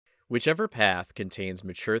Whichever path contains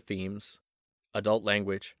mature themes, adult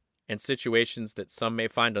language, and situations that some may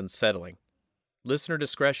find unsettling. Listener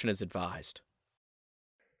discretion is advised.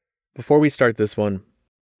 Before we start this one,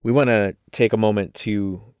 we want to take a moment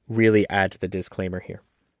to really add to the disclaimer here.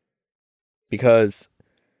 Because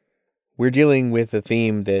we're dealing with a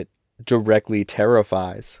theme that directly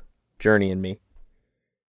terrifies Journey and me.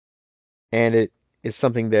 And it is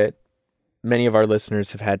something that many of our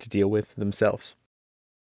listeners have had to deal with themselves.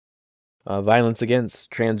 Violence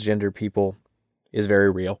against transgender people is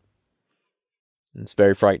very real. It's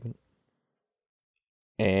very frightening.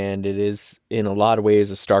 And it is, in a lot of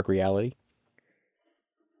ways, a stark reality.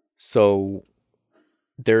 So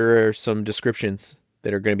there are some descriptions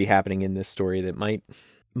that are going to be happening in this story that might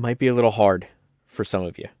be a little hard for some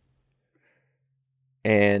of you.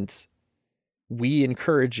 And we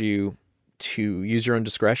encourage you to use your own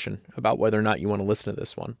discretion about whether or not you want to listen to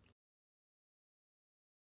this one.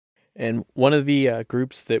 And one of the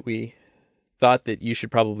groups that we thought that you should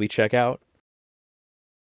probably check out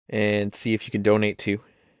and see if you can donate to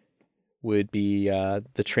would be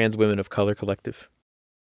the Trans Women of Color Collective.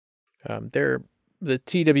 The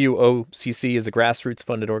TWOCC is a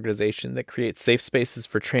grassroots-funded organization that creates safe spaces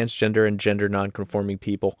for transgender and gender non-conforming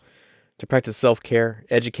people to practice self-care,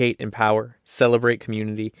 educate, empower, celebrate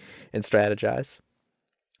community, and strategize.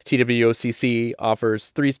 TWOCC offers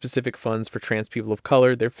 3 specific funds for trans people of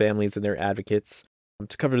color, their families, and their advocates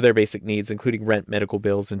to cover their basic needs, including rent, medical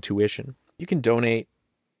bills, and tuition. You can donate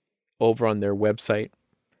over on their website,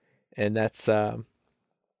 and that's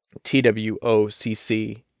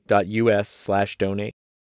twocc.us/donate.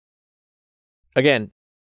 Again,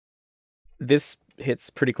 this hits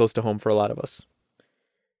pretty close to home for a lot of us.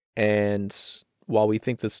 And while we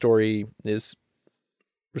think the story is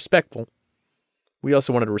respectful, we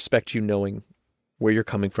also wanted to respect you knowing where you're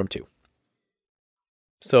coming from too.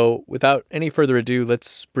 So without any further ado,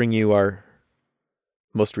 let's bring you our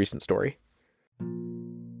most recent story.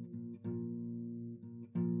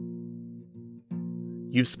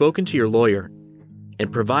 You've spoken to your lawyer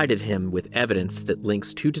and provided him with evidence that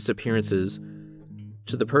links 2 disappearances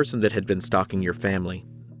to the person that had been stalking your family.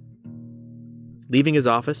 Leaving his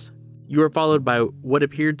office, you were followed by what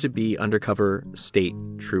appeared to be undercover state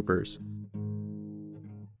troopers.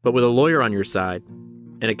 But with a lawyer on your side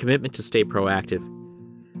and a commitment to stay proactive,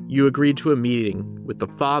 you agreed to a meeting with the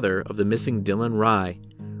father of the missing Dylan Rye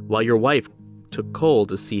while your wife took Cole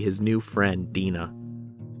to see his new friend, Dina.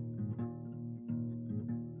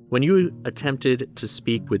 When you attempted to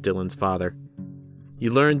speak with Dylan's father, you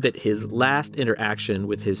learned that his last interaction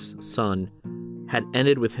with his son had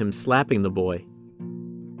ended with him slapping the boy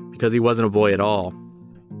because he wasn't a boy at all.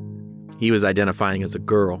 He was identifying as a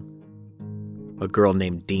girl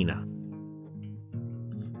named Dina.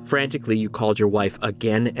 Frantically, you called your wife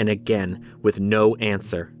again and again with no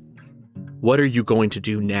answer. What are you going to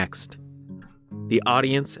do next? The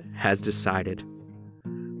audience has decided.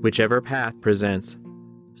 Whichever path presents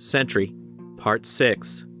Sentry, Part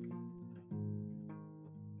 6.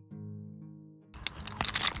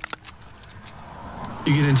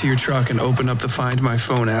 You get into your truck and open up the Find My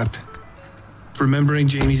Phone app. Remembering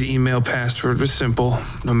Jamie's email password was simple.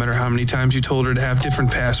 No matter how many times you told her to have different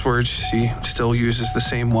passwords, she still uses the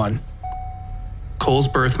same one. Cole's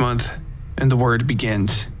birth month, and the word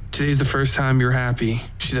begins. Today's the first time you're happy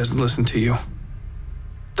she doesn't listen to you.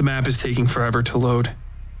 The map is taking forever to load.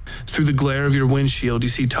 Through the glare of your windshield, you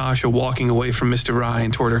see Tasha walking away from Mr. Ryan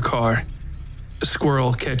toward her car. A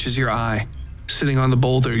squirrel catches your eye, sitting on the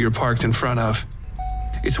boulder you're parked in front of.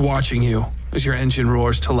 It's watching you as your engine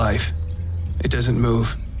roars to life. It doesn't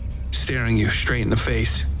move, staring you straight in the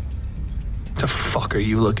face. The fuck are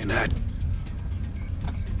you looking at?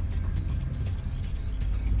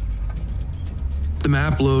 The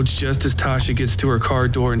map loads just as Tasha gets to her car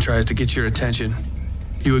door and tries to get your attention.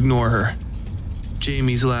 You ignore her.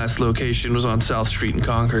 Jamie's last location was on South Street in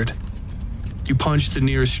Concord. You punch the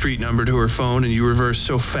nearest street number to her phone and you reverse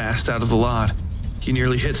so fast out of the lot, you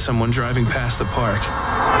nearly hit someone driving past the park.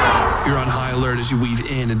 You're on high alert as you weave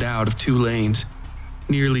in and out of 2 lanes,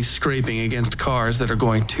 nearly scraping against cars that are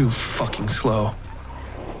going too fucking slow.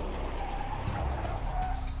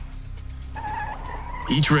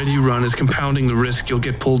 Each red you run is compounding the risk you'll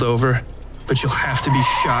get pulled over, but you'll have to be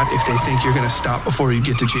shot if they think you're gonna stop before you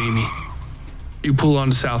get to Jamie. You pull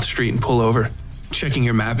onto South Street and pull over, checking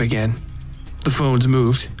your map again. The phone's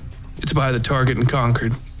moved. It's by the Target in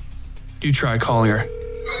Concord. You try calling her.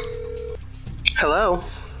 Hello?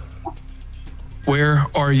 Where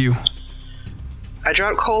are you? I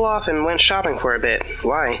dropped Cole off and went shopping for a bit.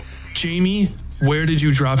 Why? Jamie, where did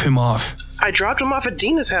you drop him off? I dropped him off at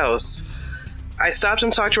Dina's house. I stopped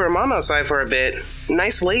and talked to her mom outside for a bit.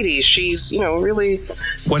 Nice lady. She's, really...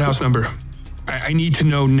 What house number? I need to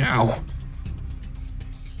know now.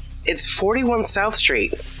 It's 41 South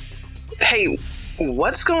Street. Hey,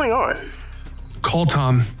 what's going on? Call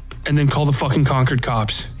Tom, and then call the fucking Concord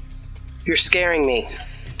cops. You're scaring me.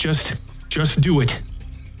 Just do it.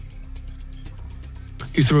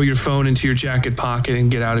 You throw your phone into your jacket pocket and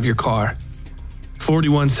get out of your car.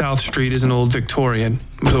 41 South Street is an old Victorian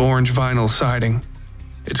with orange vinyl siding.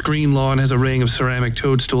 Its green lawn has a ring of ceramic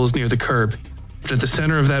toadstools near the curb, but at the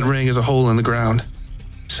center of that ring is a hole in the ground.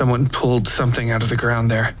 Someone pulled something out of the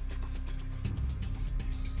ground there.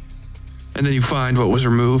 And then you find what was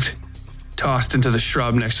removed. Tossed into the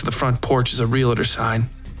shrub next to the front porch is a realtor sign.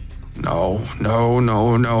 No.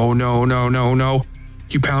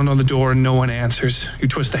 You pound on the door and no one answers. You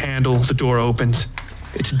twist the handle, the door opens.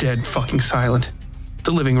 It's dead fucking silent.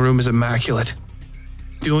 The living room is immaculate.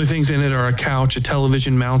 The only things in it are a couch, a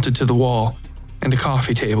television mounted to the wall, and a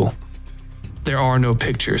coffee table. There are no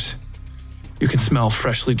pictures. You can smell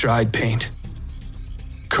freshly dried paint.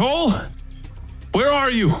 Cole? Where are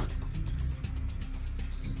you?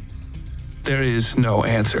 There is no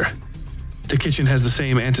answer. The kitchen has the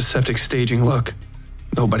same antiseptic staging look.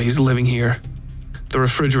 Nobody's living here. The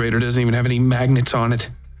refrigerator doesn't even have any magnets on it.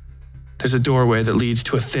 There's a doorway that leads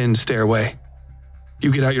to a thin stairway.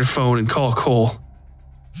 You get out your phone and call Cole.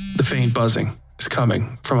 The faint buzzing is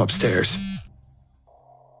coming from upstairs.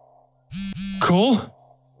 Cole?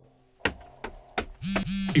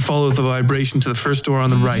 You follow the vibration to the first door on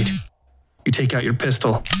the right. You take out your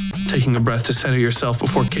pistol, taking a breath to center yourself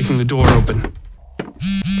before kicking the door open.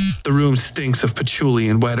 The room stinks of patchouli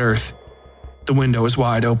and wet earth. The window is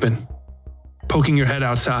wide open. Poking your head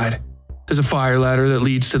outside, there's a fire ladder that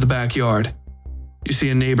leads to the backyard. You see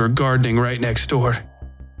a neighbor gardening right next door.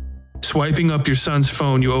 Swiping up your son's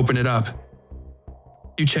phone, you open it up.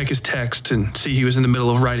 You check his text and see he was in the middle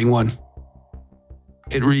of writing one.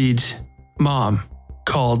 It reads, "Mom,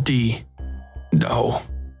 call D." No.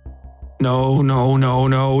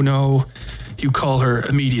 You call her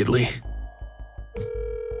immediately.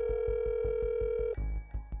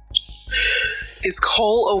 Is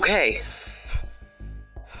Cole okay?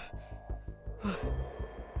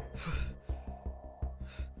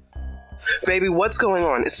 Baby, what's going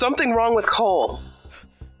on? Is something wrong with Cole?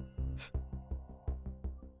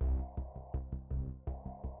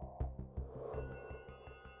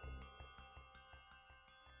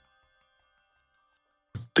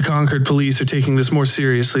 The Concord police are taking this more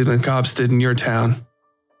seriously than cops did in your town.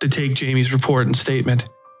 They take Jamie's report and statement,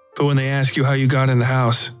 but when they ask you how you got in the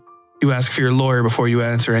house, you ask for your lawyer before you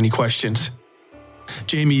answer any questions.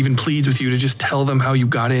 Jamie even pleads with you to just tell them how you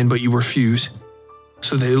got in, but you refuse.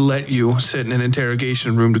 So they let you sit in an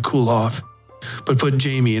interrogation room to cool off, but put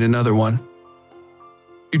Jamie in another one.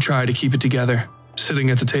 You try to keep it together, sitting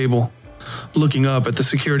at the table, looking up at the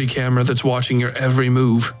security camera that's watching your every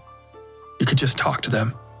move. You could just talk to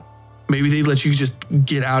them. Maybe they'd let you just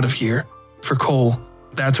get out of here. For Cole,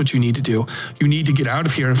 that's what you need to do. You need to get out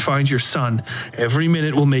of here and find your son. Every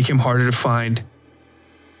minute will make him harder to find.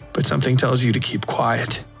 But something tells you to keep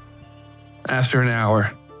quiet. After an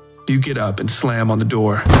hour, you get up and slam on the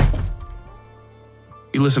door.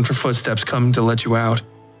 You listen for footsteps coming to let you out.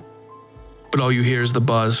 But all you hear is the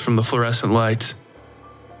buzz from the fluorescent lights.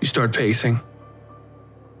 You start pacing.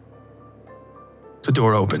 The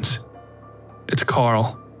door opens. It's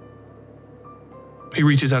Carl. He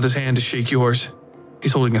reaches out his hand to shake yours.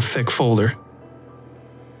 He's holding a thick folder.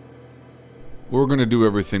 We're gonna do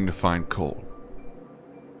everything to find Cole.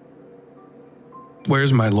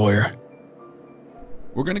 Where's my lawyer?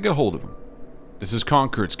 We're gonna get hold of him. This is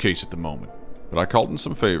Concord's case at the moment, but I called in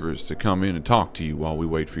some favors to come in and talk to you while we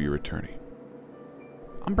wait for your attorney.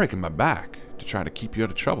 I'm breaking my back to try to keep you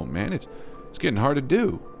out of trouble, man. It's getting hard to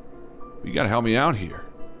do. You gotta help me out here.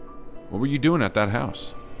 What were you doing at that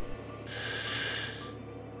house?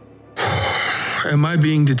 Am I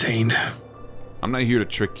being detained? I'm not here to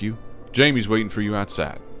trick you. Jamie's waiting for you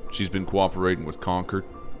outside. She's been cooperating with Concord.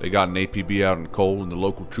 They got an APB out in Cole and the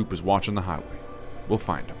local troop is watching the highway. We'll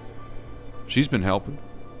find him. She's been helping.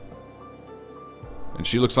 And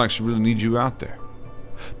she looks like she really needs you out there.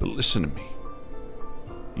 But listen to me.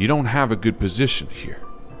 You don't have a good position here.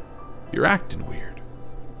 You're acting weird.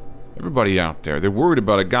 Everybody out there, they're worried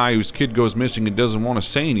about a guy whose kid goes missing and doesn't want to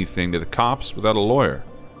say anything to the cops without a lawyer.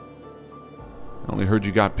 I only heard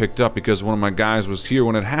you got picked up because one of my guys was here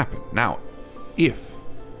when it happened. Now, if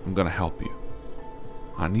I'm gonna help you,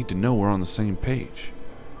 I need to know we're on the same page.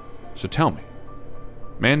 So tell me,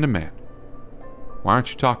 man to man, why aren't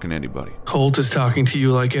you talking to anybody? Holt is talking to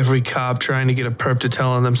you like every cop trying to get a perp to tell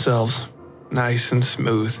on themselves. nice and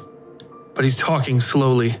smooth. But he's talking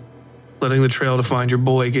slowly, letting the trail to find your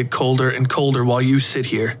boy get colder and colder while you sit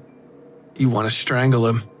here. You want to strangle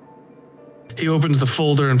him. He opens the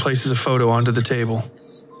folder and places a photo onto the table.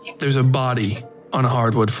 There's a body on a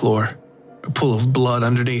hardwood floor, a pool of blood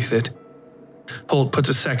underneath it. Holt puts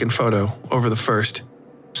a second photo over the first.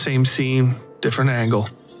 Same scene, different angle.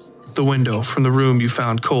 The window from the room you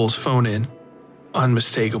found Cole's phone in.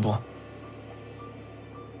 Unmistakable.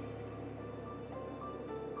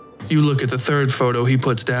 You look at the third photo he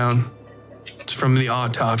puts down. It's from the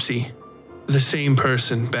autopsy. The same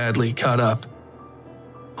person badly cut up.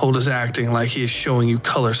 Holt is acting like he is showing you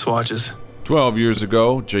color swatches. 12 years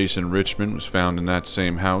ago, Jason Richmond was found in that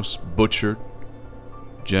same house, butchered,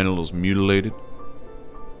 genitals mutilated.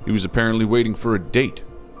 He was apparently waiting for a date.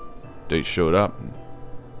 Date showed up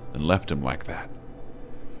and left him like that.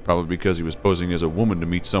 Probably because he was posing as a woman to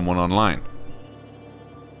meet someone online.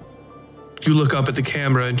 You look up at the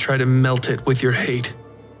camera and try to melt it with your hate.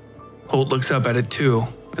 Holt looks up at it too,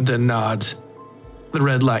 and then nods. The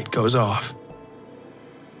red light goes off.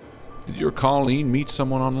 Did your Colleen meet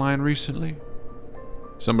someone online recently?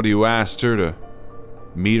 Somebody who asked her to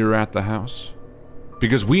meet her at the house?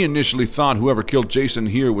 Because we initially thought whoever killed Jason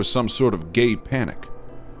here was some sort of gay panic.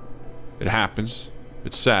 It happens.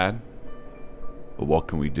 It's sad. But what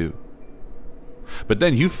can we do? But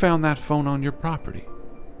then you found that phone on your property.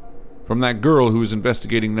 From that girl who was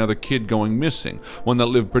investigating another kid going missing, one that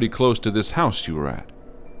lived pretty close to this house you were at.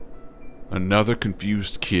 Another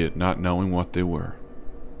confused kid not knowing what they were.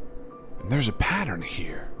 And there's a pattern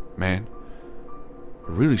here, man.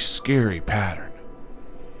 A really scary pattern.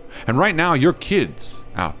 And right now, your kid's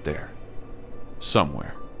out there.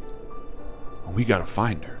 Somewhere. And we gotta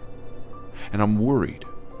find her. And I'm worried.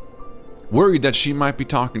 Worried that she might be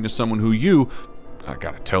talking to someone who you, I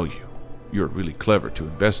gotta tell you, you're really clever to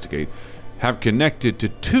investigate, have connected to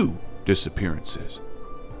 2 disappearances.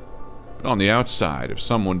 But on the outside, if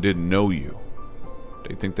someone didn't know you,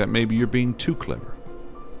 they'd think that maybe you're being too clever.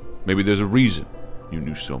 Maybe there's a reason you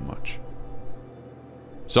knew so much.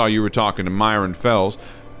 Saw you were talking to Myron Fells.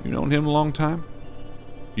 You known him a long time?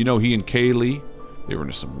 You know he and Kaylee, they were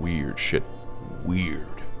into some weird shit.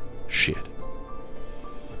 Weird shit.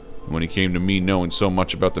 And when he came to me knowing so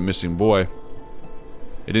much about the missing boy,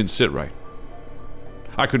 it didn't sit right.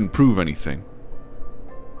 I couldn't prove anything.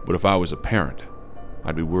 But if I was a parent,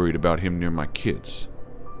 I'd be worried about him near my kids.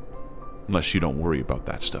 Unless you don't worry about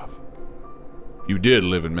that stuff. You did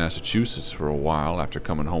live in Massachusetts for a while after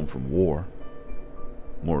coming home from war.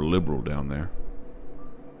 More liberal down there.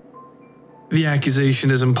 The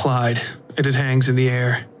accusation is implied, and it hangs in the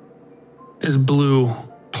air. His blue,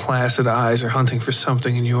 placid eyes are hunting for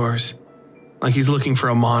something in yours, like he's looking for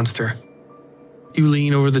a monster. You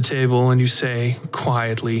lean over the table and you say,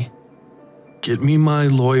 quietly, "Get me my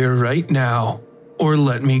lawyer right now, or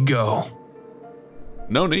let me go."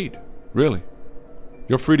 No need, really.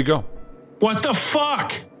 You're free to go. What the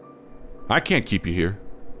fuck? I can't keep you here,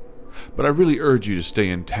 but I really urge you to stay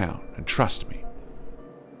in town and trust me.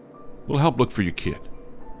 We'll help look for your kid,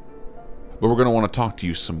 but we're going to want to talk to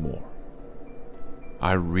you some more.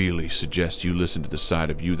 I really suggest you listen to the side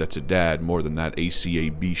of you that's a dad more than that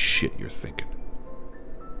ACAB shit you're thinking.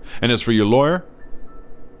 And as for your lawyer,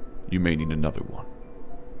 you may need another one.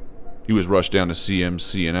 He was rushed down to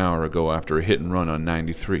CMC an hour ago after a hit and run on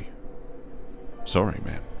 93. Sorry,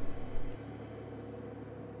 man.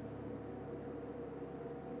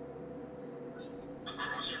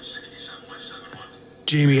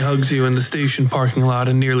 Jamie hugs you in the station parking lot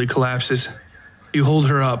and nearly collapses. You hold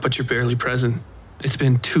her up, but you're barely present. It's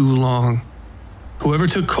been too long. Whoever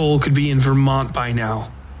took Cole could be in Vermont by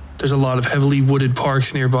now. There's a lot of heavily wooded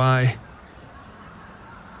parks nearby.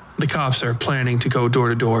 The cops are planning to go door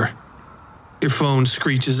to door. Your phone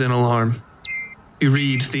screeches in alarm. You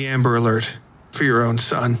read the Amber Alert for your own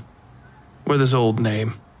son, with his old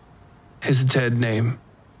name, his dead name.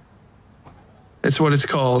 It's what it's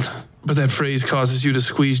called, but that phrase causes you to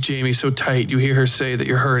squeeze Jamie so tight you hear her say that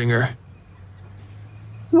you're hurting her.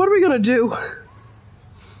 What are we gonna do?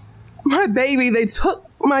 My baby, they took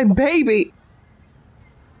my baby.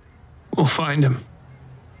 We'll find him.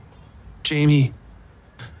 Jamie,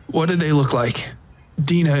 what did they look like?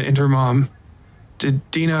 Dina and her mom. Did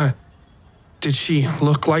she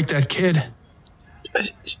look like that kid?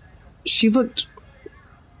 She looked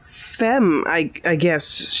femme, I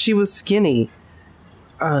guess. She was skinny.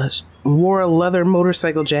 Wore a leather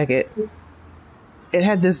motorcycle jacket. It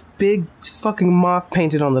had this big fucking moth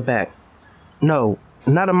painted on the back. No,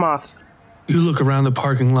 not a moth. You look around the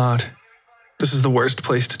parking lot. This is the worst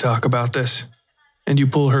place to talk about this. And you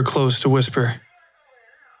pull her close to whisper.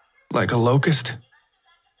 Like a locust?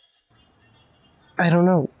 I don't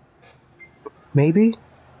know. Maybe?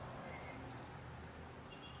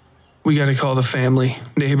 We gotta call the family,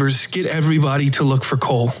 neighbors, get everybody to look for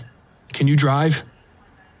Cole. Can you drive?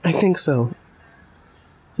 I think so.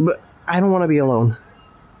 But I don't want to be alone.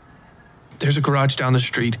 There's a garage down the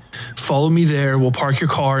street. Follow me there, we'll park your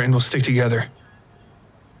car, and we'll stick together.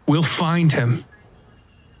 We'll find him.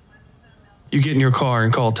 You get in your car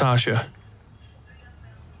and call Tasha.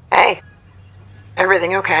 Hey,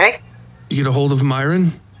 everything okay? You get a hold of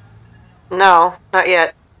Myron? No, not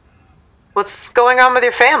yet. What's going on with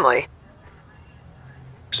your family?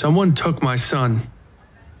 Someone took my son.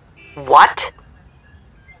 What?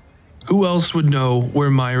 Who else would know where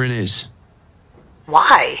Myron is?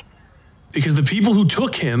 Why? Because the people who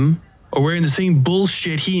took him are wearing the same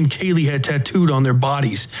bullshit he and Kaylee had tattooed on their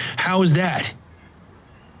bodies. How is that?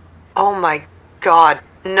 Oh my God,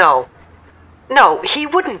 no. No, he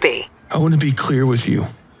wouldn't be. I want to be clear with you.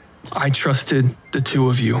 I trusted the two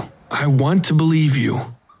of you. I want to believe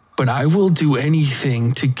you, but I will do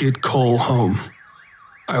anything to get Cole home.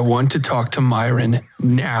 I want to talk to Myron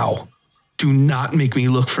now. Do not make me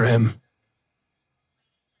look for him.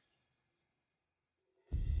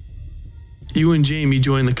 You and Jamie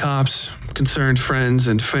join the cops, concerned friends,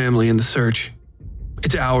 and family in the search.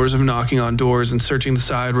 It's hours of knocking on doors and searching the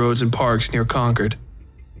side roads and parks near Concord.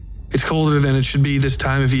 It's colder than it should be this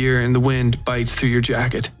time of year, and the wind bites through your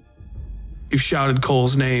jacket. You've shouted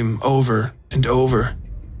Cole's name over and over.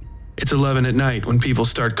 It's 11 at night when people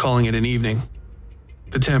start calling it an evening.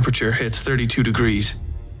 The temperature hits 32 degrees.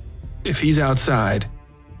 If he's outside,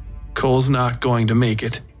 Cole's not going to make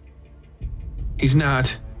it. He's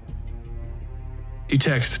not. You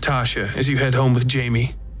text Tasha as you head home with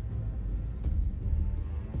Jamie.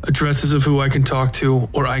 Addresses of who I can talk to,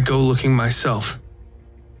 or I go looking myself.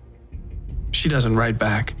 She doesn't write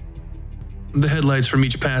back. The headlights from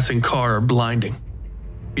each passing car are blinding.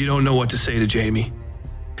 You don't know what to say to Jamie.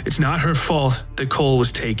 It's not her fault that Cole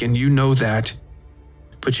was taken, you know that.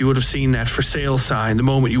 But you would have seen that for sale sign the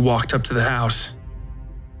moment you walked up to the house.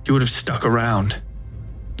 You would have stuck around.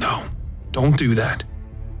 No, don't do that.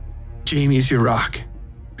 Jamie's your rock.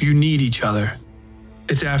 You need each other.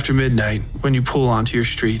 It's after midnight when you pull onto your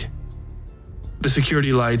street. The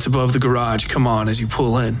security lights above the garage come on as you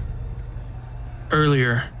pull in.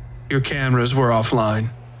 Earlier, your cameras were offline.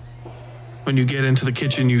 When you get into the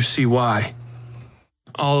kitchen, you see why.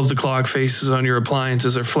 All of the clock faces on your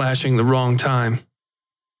appliances are flashing the wrong time.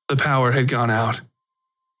 The power had gone out.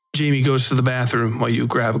 Jamie goes to the bathroom while you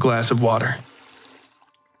grab a glass of water.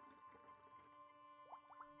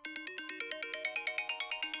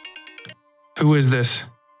 Who is this?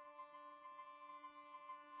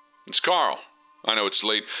 It's Carl. I know it's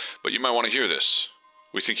late, but you might want to hear this.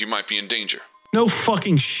 We think you might be in danger. No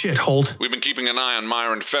fucking shit, Holt. We've been keeping an eye on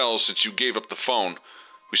Myron Fells since you gave up the phone.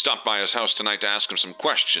 We stopped by his house tonight to ask him some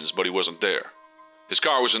questions, but he wasn't there. His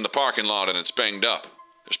car was in the parking lot and it's banged up.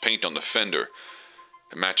 There's paint on the fender.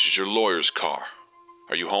 It matches your lawyer's car.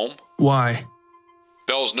 Are you home? Why?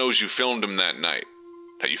 Fells knows you filmed him that night,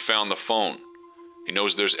 that you found the phone. He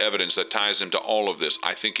knows there's evidence that ties him to all of this.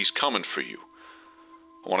 I think he's coming for you.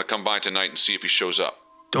 I want to come by tonight and see if he shows up.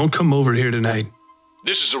 Don't come over here tonight.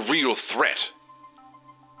 This is a real threat.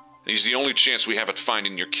 He's the only chance we have at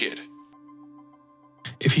finding your kid.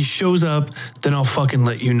 If he shows up, then I'll fucking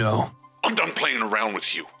let you know. I'm done playing around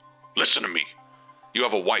with you. Listen to me. You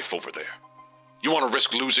have a wife over there. You want to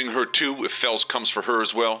risk losing her too if Fells comes for her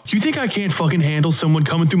as well? You think I can't fucking handle someone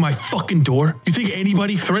coming through my fucking door? You think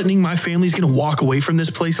anybody threatening my family's gonna walk away from this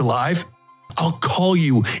place alive? I'll call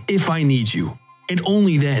you if I need you. And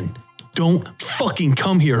only then. Don't fucking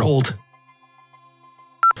come here, Holt.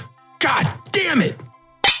 God damn it!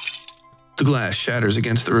 The glass shatters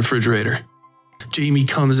against the refrigerator. Jamie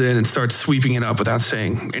comes in and starts sweeping it up without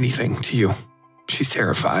saying anything to you. She's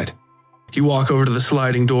terrified. You walk over to the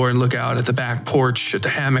sliding door and look out at the back porch at the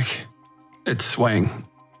hammock. It's swaying.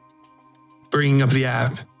 Bringing up the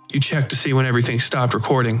app, you check to see when everything stopped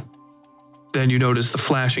recording. Then you notice the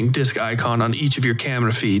flashing disk icon on each of your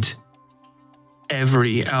camera feeds.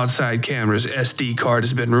 Every outside camera's SD card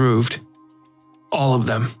has been removed. All of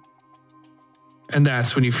them. And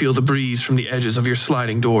that's when you feel the breeze from the edges of your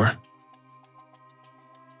sliding door.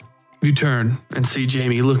 You turn and see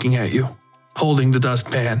Jamie looking at you, holding the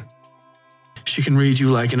dustpan. She can read you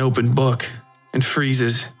like an open book and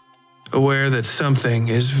freezes, aware that something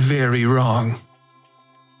is very wrong.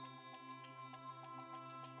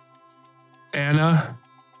 Anna,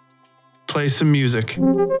 play some music.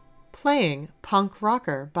 Playing Punk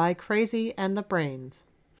Rocker by Crazy and the Brains.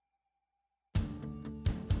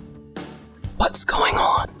 What's going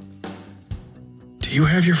on? Do you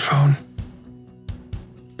have your phone?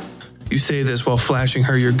 You say this while flashing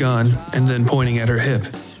her your gun and then pointing at her hip.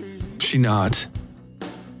 She nods.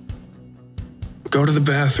 Go to the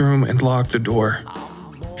bathroom and lock the door.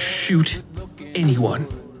 Shoot anyone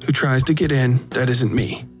who tries to get in that isn't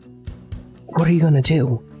me. What are you gonna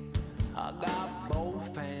do?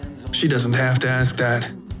 She doesn't have to ask that.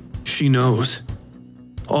 She knows.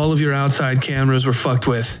 All of your outside cameras were fucked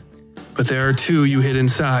with, but there are 2 you hid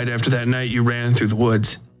inside after that night you ran through the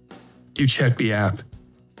woods. You check the app.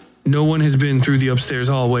 No one has been through the upstairs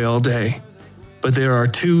hallway all day, but there are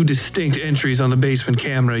 2 distinct entries on the basement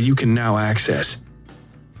camera you can now access.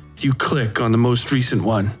 You click on the most recent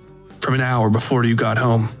one, from an hour before you got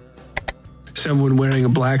home. Someone wearing a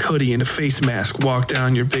black hoodie and a face mask walked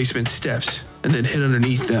down your basement steps and then hid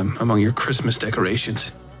underneath them among your Christmas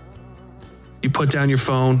decorations. You put down your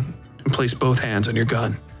phone and place both hands on your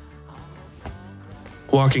gun.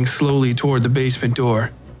 Walking slowly toward the basement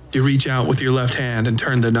door, you reach out with your left hand and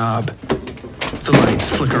turn the knob. The lights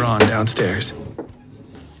flicker on downstairs.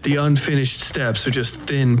 The unfinished steps are just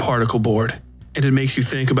thin particle board, and it makes you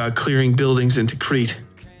think about clearing buildings into Crete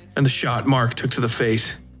and the shot Mark took to the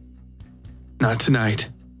face. Not tonight.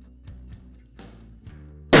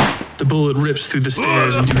 The bullet rips through the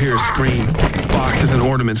stairs and you hear a scream. Boxes and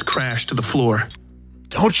ornaments crash to the floor.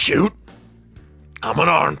 Don't shoot. I'm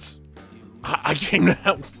unarmed. I came to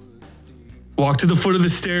help. Walk to the foot of the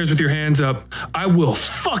stairs with your hands up. I will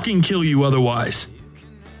fucking kill you otherwise.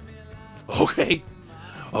 Okay.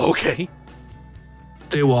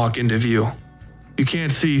 They walk into view. You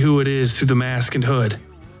can't see who it is through the mask and hood.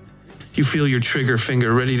 You feel your trigger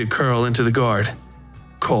finger ready to curl into the guard.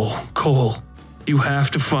 Cole. You have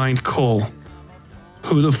to find Cole.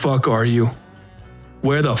 Who the fuck are you?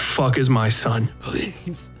 Where the fuck is my son?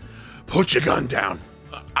 Please, put your gun down.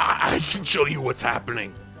 I can show you what's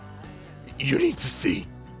happening. You need to see.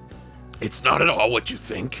 It's not at all what you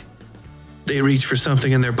think. They reach for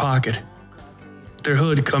something in their pocket. Their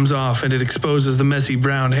hood comes off and it exposes the messy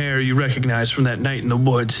brown hair you recognize from that night in the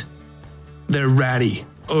woods. Their ratty,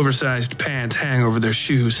 oversized pants hang over their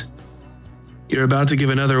shoes. You're about to give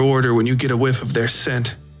another order when you get a whiff of their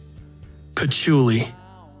scent. Patchouli.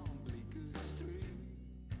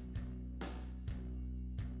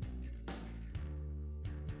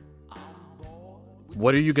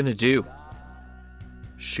 What are you gonna do?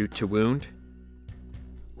 Shoot to wound?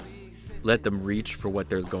 Let them reach for what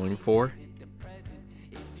they're going for?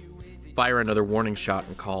 Fire another warning shot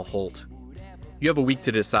and call Holt. You have a week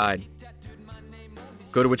to decide.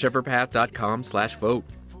 Go to whicheverpath.com/vote.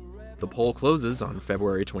 The poll closes on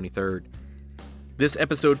February 23rd. This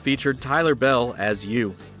episode featured Tyler Bell as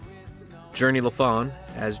you, Journey LaFawn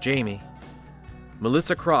as Jamie,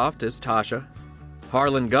 Melissa Croft as Tasha,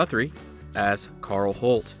 Harlan Guthrie as Carl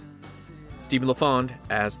Holt, Stephen LaFond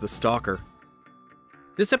as the Stalker.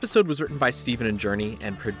 This episode was written by Stephen and Journey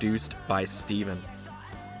and produced by Stephen.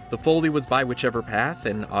 The Foley was by Whichever Path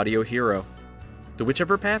and Audio Hero. The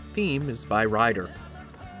Whichever Path theme is by Ryder.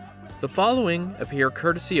 The following appear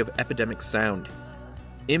courtesy of Epidemic Sound.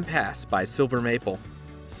 Impasse by Silver Maple.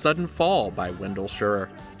 Sudden Fall by Wendell Schurer.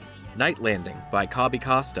 Night Landing by Kabi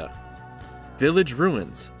Costa. Village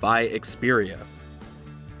Ruins by Xperia.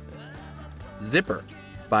 Zipper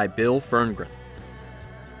by Bill Ferngren.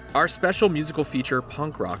 Our special musical feature,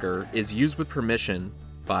 Punk Rocker, is used with permission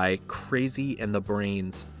by Crazy and the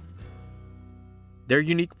Brains. Their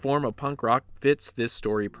unique form of punk rock fits this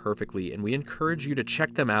story perfectly, and we encourage you to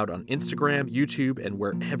check them out on Instagram, YouTube, and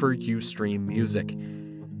wherever you stream music.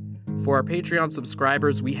 For our Patreon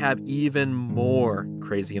subscribers, we have even more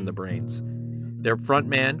Crazy and the Brains. Their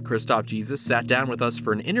frontman, Christoph Jesus, sat down with us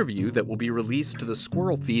for an interview that will be released to the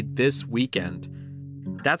Squirrel feed this weekend.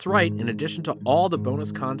 That's right, in addition to all the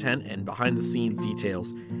bonus content and behind-the-scenes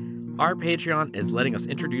details, our Patreon is letting us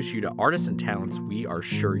introduce you to artists and talents we are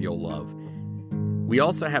sure you'll love. We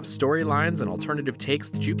also have storylines and alternative takes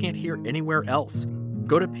that you can't hear anywhere else.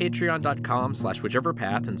 Go to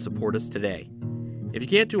patreon.com/whicheverpath and support us today. If you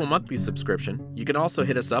can't do a monthly subscription, you can also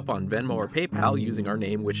hit us up on Venmo or PayPal using our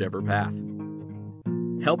name, Whichever Path.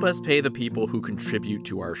 Help us pay the people who contribute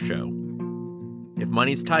to our show. If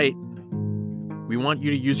money's tight, we want you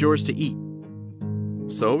to use yours to eat.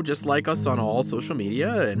 So just like us on all social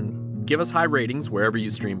media and give us high ratings wherever you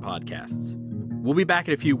stream podcasts. We'll be back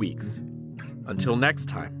in a few weeks. Until next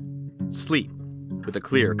time, sleep with a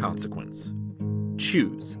clear consequence.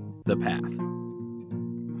 Choose the path.